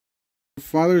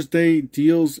Father's Day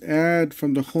deals ad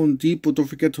from the Home Depot. Don't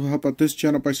forget to help out this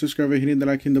channel by subscribing and hitting the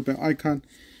like and the bell icon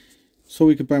so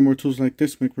we can buy more tools like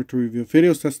this, make more to review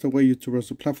videos. That's the way YouTube runs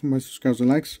the platform. My subscribes and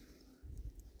likes.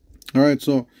 Alright,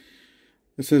 so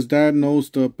it says Dad knows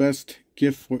the best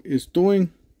gift for is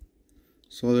doing.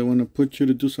 So they want to put you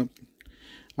to do something.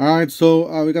 Alright,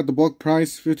 so we got the bulk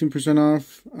price, 15%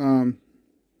 off.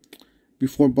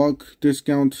 Before bulk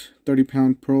discount,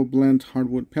 30-pound Pro Blend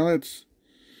hardwood pellets,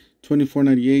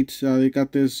 $24.98. They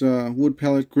got this wood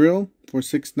pellet grill for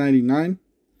 $6.99.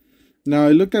 Now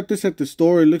I looked at this at the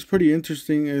store. It looks pretty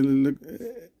interesting.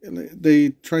 They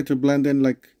tried to blend in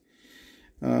like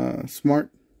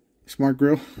smart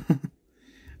grill.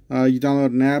 You download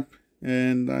an app,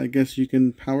 and I guess you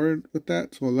can power it with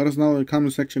that. So let us know in the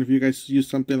comment section if you guys use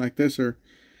something like this or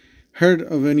heard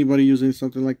of anybody using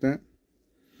something like that.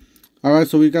 Alright,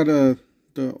 so we got the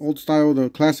old style,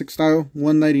 the classic style,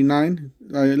 $1.99.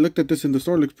 I looked at this in the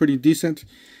store, it looks pretty decent.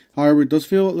 However, it does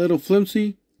feel a little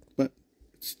flimsy, but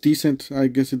it's decent. I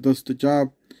guess it does the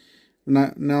job.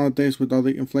 Not nowadays with all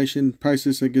the inflation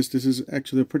prices, I guess this is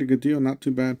actually a pretty good deal, not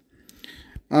too bad.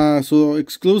 So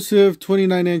exclusive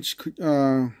 29-inch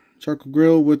charcoal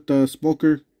grill with the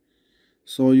smoker.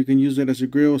 So you can use it as a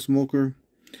grill, smoker.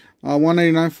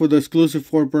 $1.99 for the exclusive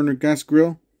 4-burner gas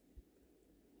grill.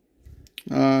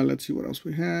 Let's see what else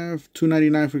we have.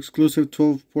 $2.99 for exclusive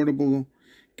 12 portable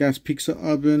gas pizza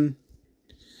oven.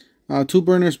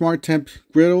 2-burner smart temp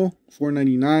griddle,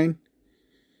 $4.99.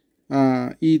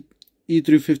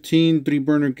 E315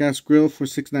 3-burner gas grill for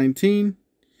 $6.19.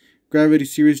 Gravity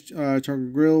Series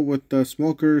charcoal grill with the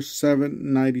smoker,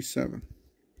 $7.97.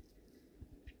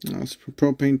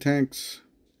 Propane tanks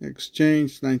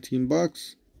exchange,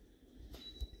 $19.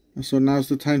 So now's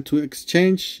the time to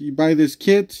exchange. You buy this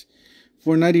kit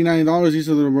for $99. These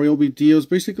are the Ryobi deals.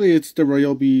 Basically, it's the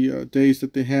Ryobi days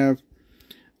that they have.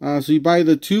 So you buy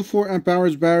the two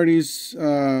 4-amp-hour batteries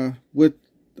with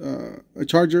a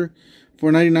charger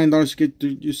for $99 to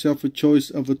get yourself a choice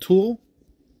of a tool.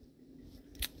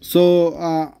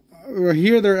 So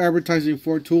here they're advertising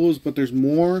 4 tools, but there's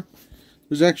more.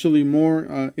 There's actually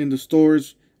more in the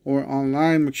stores or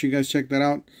online. Make sure you guys check that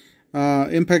out.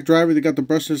 Impact driver. They got the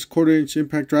brushless 1/4-inch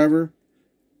impact driver.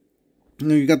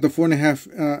 You got the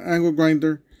 4.5 angle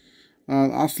grinder,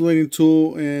 oscillating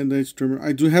tool, and the edge trimmer.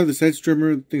 I do have this edge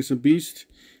trimmer. I think it's a beast.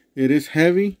 It is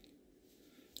heavy,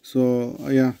 so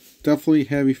yeah, definitely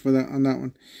heavy for that on that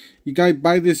one. You guys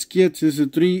buy this kit. This is a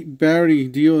 3 battery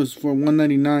deal. Is for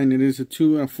 $1.99. It is a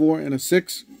 2, a 4, and a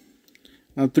 6.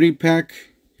 A 3-pack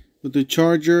with the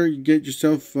charger. You get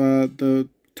yourself the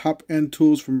top end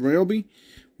tools from Ryobi,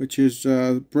 which is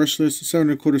brushless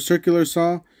 7 1/4 circular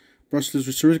saw, brushless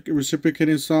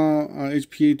reciprocating saw,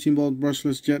 HP 18-volt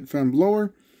brushless jet fan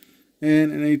blower,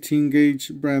 and an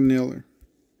 18-gauge brad nailer.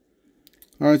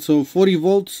 Alright, so 40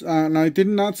 volts. Now I did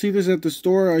not see this at the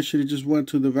store. I should have just went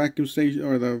to the vacuum station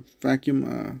or the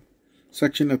vacuum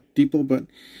section at Depot. But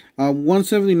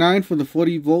 $179 for the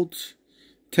 40 volts,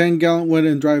 10-gallon wet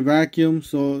and dry vacuum.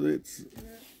 So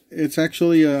it's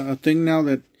actually a thing now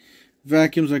that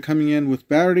vacuums are coming in with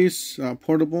batteries,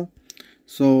 portable.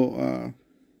 So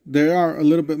they are a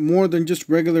little bit more than just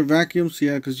regular vacuums,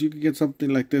 yeah, because you can get something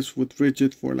like this with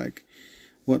rigid for like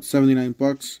what,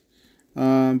 $79.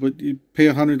 But you pay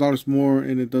 $100 more,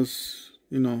 and it does,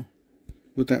 you know,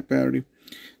 with that battery.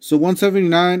 So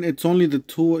 $179. It's only the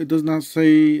tool. It does not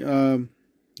say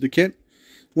the kit.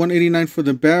 $189 for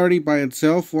the battery by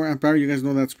itself. 4-amp hour. You guys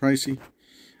know that's pricey.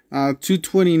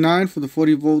 $229 for the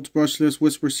 40 volts brushless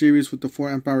Whisper series with the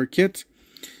 4-amp hour kit.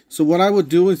 So what I would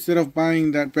do, instead of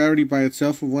buying that battery by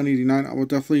itself for $189, I would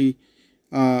definitely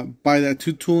buy that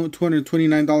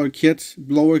 $229 kit,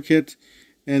 blower kit,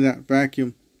 and that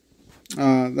vacuum.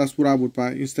 That's what I would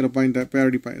buy instead of buying that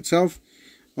battery by itself.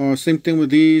 Same thing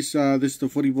with these. This is the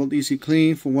 40 volt Easy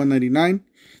Clean for $199.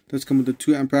 That's come with the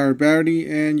 2-amp hour battery,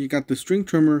 and you got the string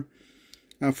trimmer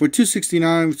for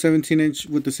 $269, 17-inch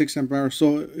with the 6-amp hour.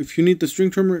 So if you need the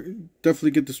string trimmer,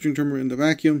 definitely get the string trimmer in the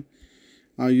vacuum.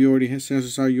 You already have,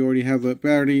 chances are you already have a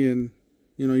battery, and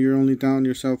you know you're only down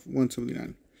yourself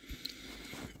 $179.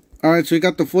 Alright, so you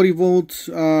got the 40 volts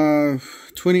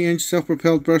 20-inch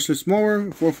self-propelled brushless mower,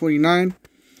 $449.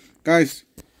 Guys,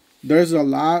 there's a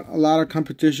lot of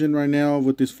competition right now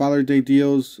with these Father's Day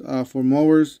deals for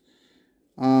mowers.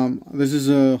 This is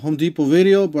a Home Depot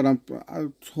video, but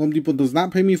Home Depot does not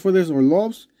pay me for this, or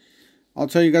Lowe's. I'll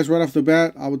tell you guys right off the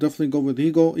bat, I would definitely go with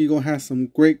Eagle. Eagle has some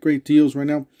great deals right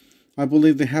now. I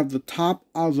believe they have the top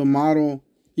of the model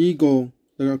Eagle,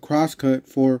 the crosscut,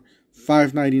 for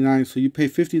 $5.99. So you pay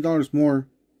 $50 more,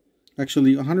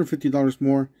 actually $150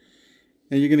 more,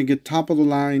 and you're gonna get top of the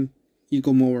line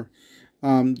Eagle mower.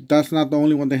 That's not the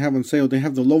only one they have on sale. They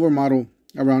have the lower model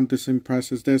around the same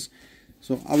price as this.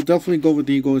 So I would definitely go with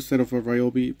the Eagle instead of a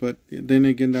Ryobi. But then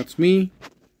again, that's me.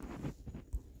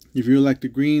 If you like the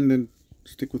green, then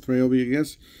stick with Ryobi, I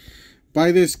guess.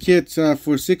 Buy this kit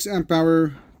for 6 amp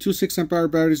hour, 2 6 amp hour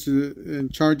batteries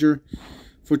and charger.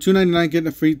 For $2.99, get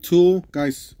a free tool.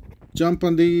 Guys, jump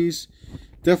on these.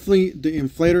 Definitely the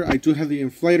inflator. I do have the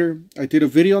inflator. I did a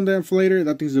video on the inflator.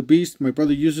 That thing's a beast. My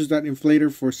brother uses that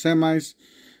inflator for semis.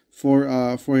 For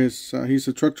his he's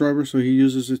a truck driver, so he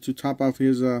uses it to top off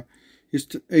his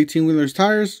 18-wheeler's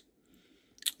tires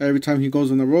every time he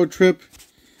goes on a road trip.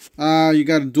 You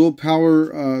got a dual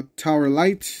power tower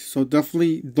light, so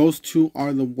definitely those two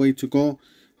are the way to go.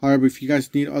 However, if you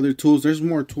guys need other tools, there's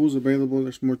more tools available.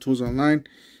 There's more tools online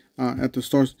at the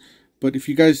stores. But if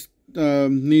you guys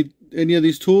need any of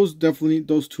these tools, definitely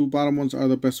those two bottom ones are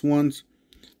the best ones.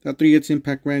 That 3/8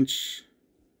 impact wrench,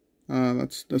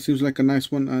 that seems like a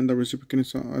nice one, and the reciprocating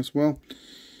as well.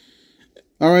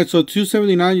 All right, so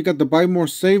 $279. You got the buy more,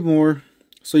 save more.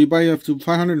 So you buy up to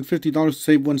 $550,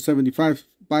 save $175.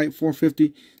 Buy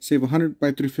 $450, save $100.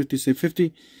 Buy $350, save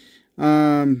 $50.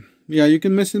 Yeah, you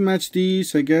can mix and match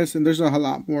these, I guess, and there's a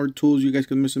lot more tools you guys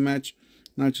can mix and match,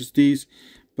 not just these.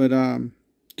 But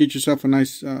get yourself a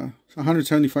nice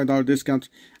 $175 discount.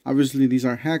 Obviously, these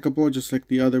are hackable, just like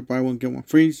the other buy one get one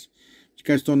frees. If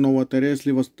you guys don't know what that is,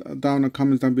 leave us down in the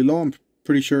comments down below. I'm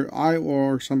pretty sure I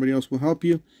or somebody else will help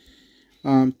you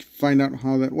find out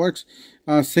how that works.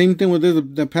 Same thing with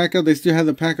the pack out. They still have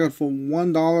the pack out for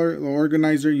 $1. The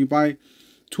organizer, you buy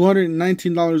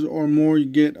 $219 or more, you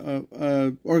get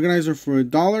a organizer for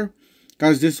 $1.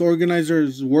 Guys, this organizer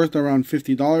is worth around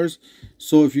 $50.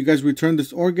 So if you guys return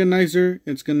this organizer,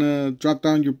 it's gonna drop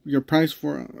down your price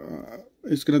for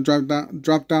it's gonna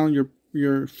drop down your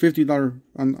 $50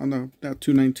 on that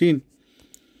 $219.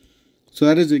 So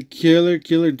that is a killer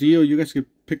deal. You guys could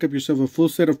pick up yourself a full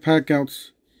set of pack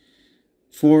outs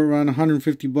for around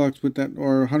 150 bucks with that,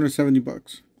 or 170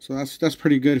 bucks. So that's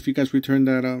pretty good if you guys return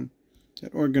that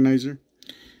that organizer.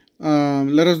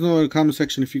 Let us know in the comment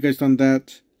section if you guys done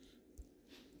that.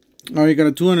 All right, you got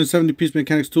a 270 piece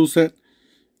mechanics tool set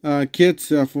kits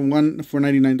for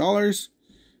 $99.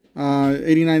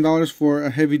 $89 for a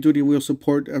heavy duty wheel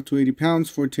support up to 80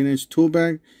 pounds, 14-inch tool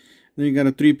bag. Then you got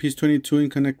a 3-piece 22-in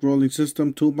connect rolling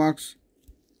system toolbox.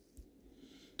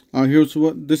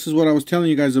 This is what I was telling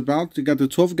you guys about. You got the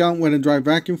 12-gallon wet and dry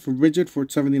vacuum for Ridgid for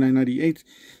 $79.98.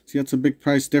 See, that's a big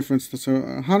price difference. That's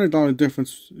a $100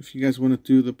 difference if you guys want to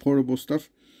do the portable stuff.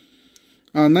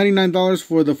 $99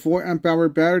 for the 4 amp hour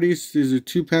batteries. These are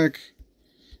 2-pack.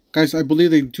 Guys, I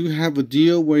believe they do have a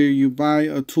deal where you buy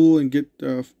a tool and get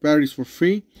batteries for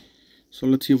free. So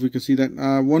let's see if we can see that.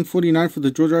 $149 for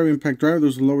the Drill Driver Impact Driver.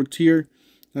 There's a lower tier.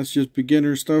 That's just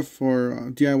beginner stuff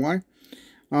for DIY.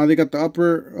 They got the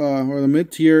upper or the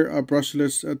mid-tier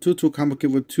brushless 2-tool combo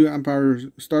kit with 2 amp hour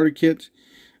starter kit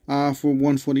for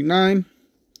 $149.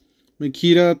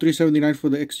 Makita $379 for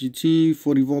the XGT.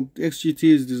 40-volt XGT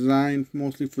is designed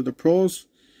mostly for the pros,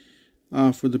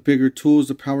 for the bigger tools,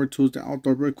 the power tools, the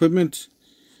outdoor equipment.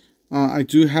 I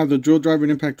do have the Drill Driver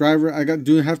and Impact Driver.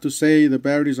 do have to say the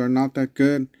batteries are not that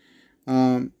good.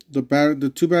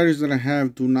 The 2 batteries that I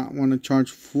have do not want to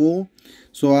charge full,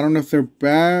 so I don't know if they're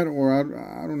bad, or I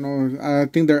don't know. I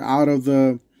think they're out of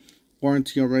the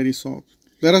warranty already. So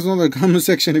let us know in the comment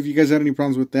section if you guys had any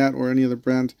problems with that or any other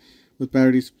brand with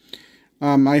batteries.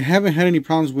 I haven't had any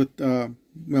problems with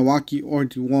Milwaukee or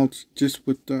DeWalt, just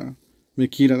with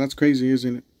Makita. That's crazy,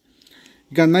 isn't it?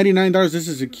 You got $99. This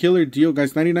is a killer deal,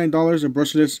 guys. $99, a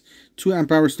brushless 2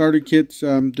 amp hour starter kit.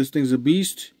 This thing's a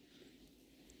beast.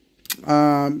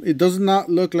 It does not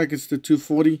look like it's the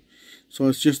 240, so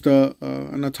it's just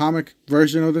an atomic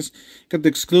version of this. Got the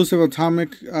exclusive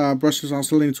atomic brushless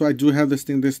oscillating tool. I do have this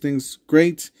thing. This thing's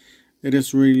great. It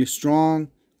is really strong.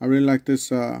 I really like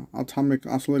this atomic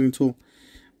oscillating tool.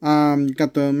 You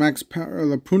got the Max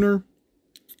Power Pruner,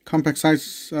 compact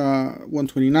size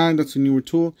 129. That's a newer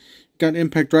tool. You got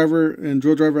Impact Driver and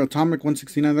Drill Driver Atomic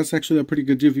 169. That's actually a pretty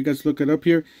good deal if you guys look it up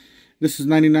here. This is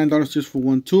 $99 just for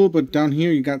 1 tool, but down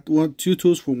here you got 2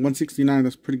 tools for $169.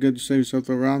 That's pretty good. You save yourself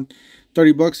around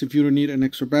 30 bucks if you don't need an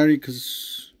extra battery,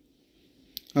 because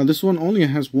this one only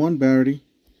has 1 battery,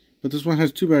 but this one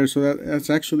has 2 batteries, so that's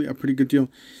actually a pretty good deal.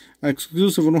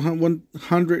 Exclusive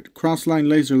 100 crossline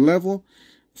laser level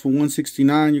for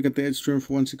 $169. You got the edge trim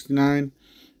for $169.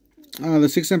 The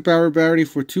 6 amp hour battery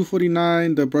for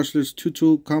 $249. The brushless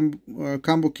 2-tool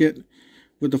combo kit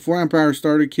with the 4 amp hour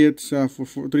starter kits for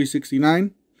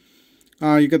 $369.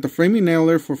 You got the framing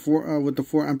nailer for with the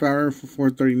 4 amp hour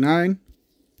for $439.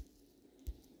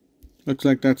 Looks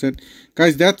like that's it.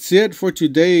 Guys, that's it for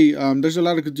today. There's a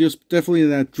lot of good deals. Definitely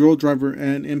that drill driver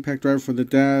and impact driver for the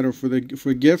dad or for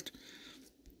a gift.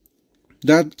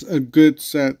 That's a good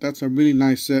set. That's a really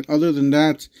nice set. Other than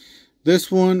that,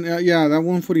 this one, yeah, that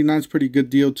 149 is pretty good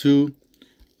deal too.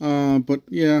 But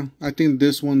yeah, I think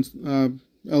this one's a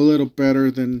little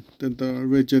better than the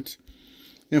Ridgid.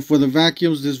 And for the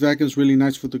vacuums, this vacuum is really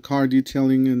nice for the car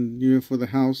detailing and even for the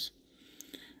house.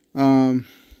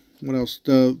 What else?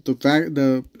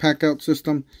 The pack out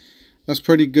system, that's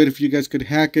pretty good. If you guys could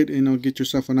hack it, get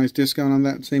yourself a nice discount on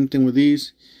that. Same thing with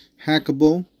these,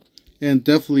 hackable. And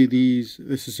definitely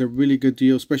this is a really good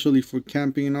deal, especially for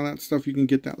camping and all that stuff. You can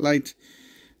get that light,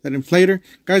 that inflator.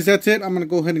 Guys, that's it. I'm going to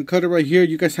go ahead and cut it right here.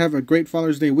 You guys have a great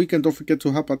Father's Day weekend. Don't forget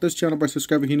to help out this channel by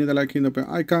subscribing, hitting the like, hitting the bell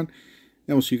icon.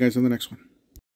 And we'll see you guys on the next one.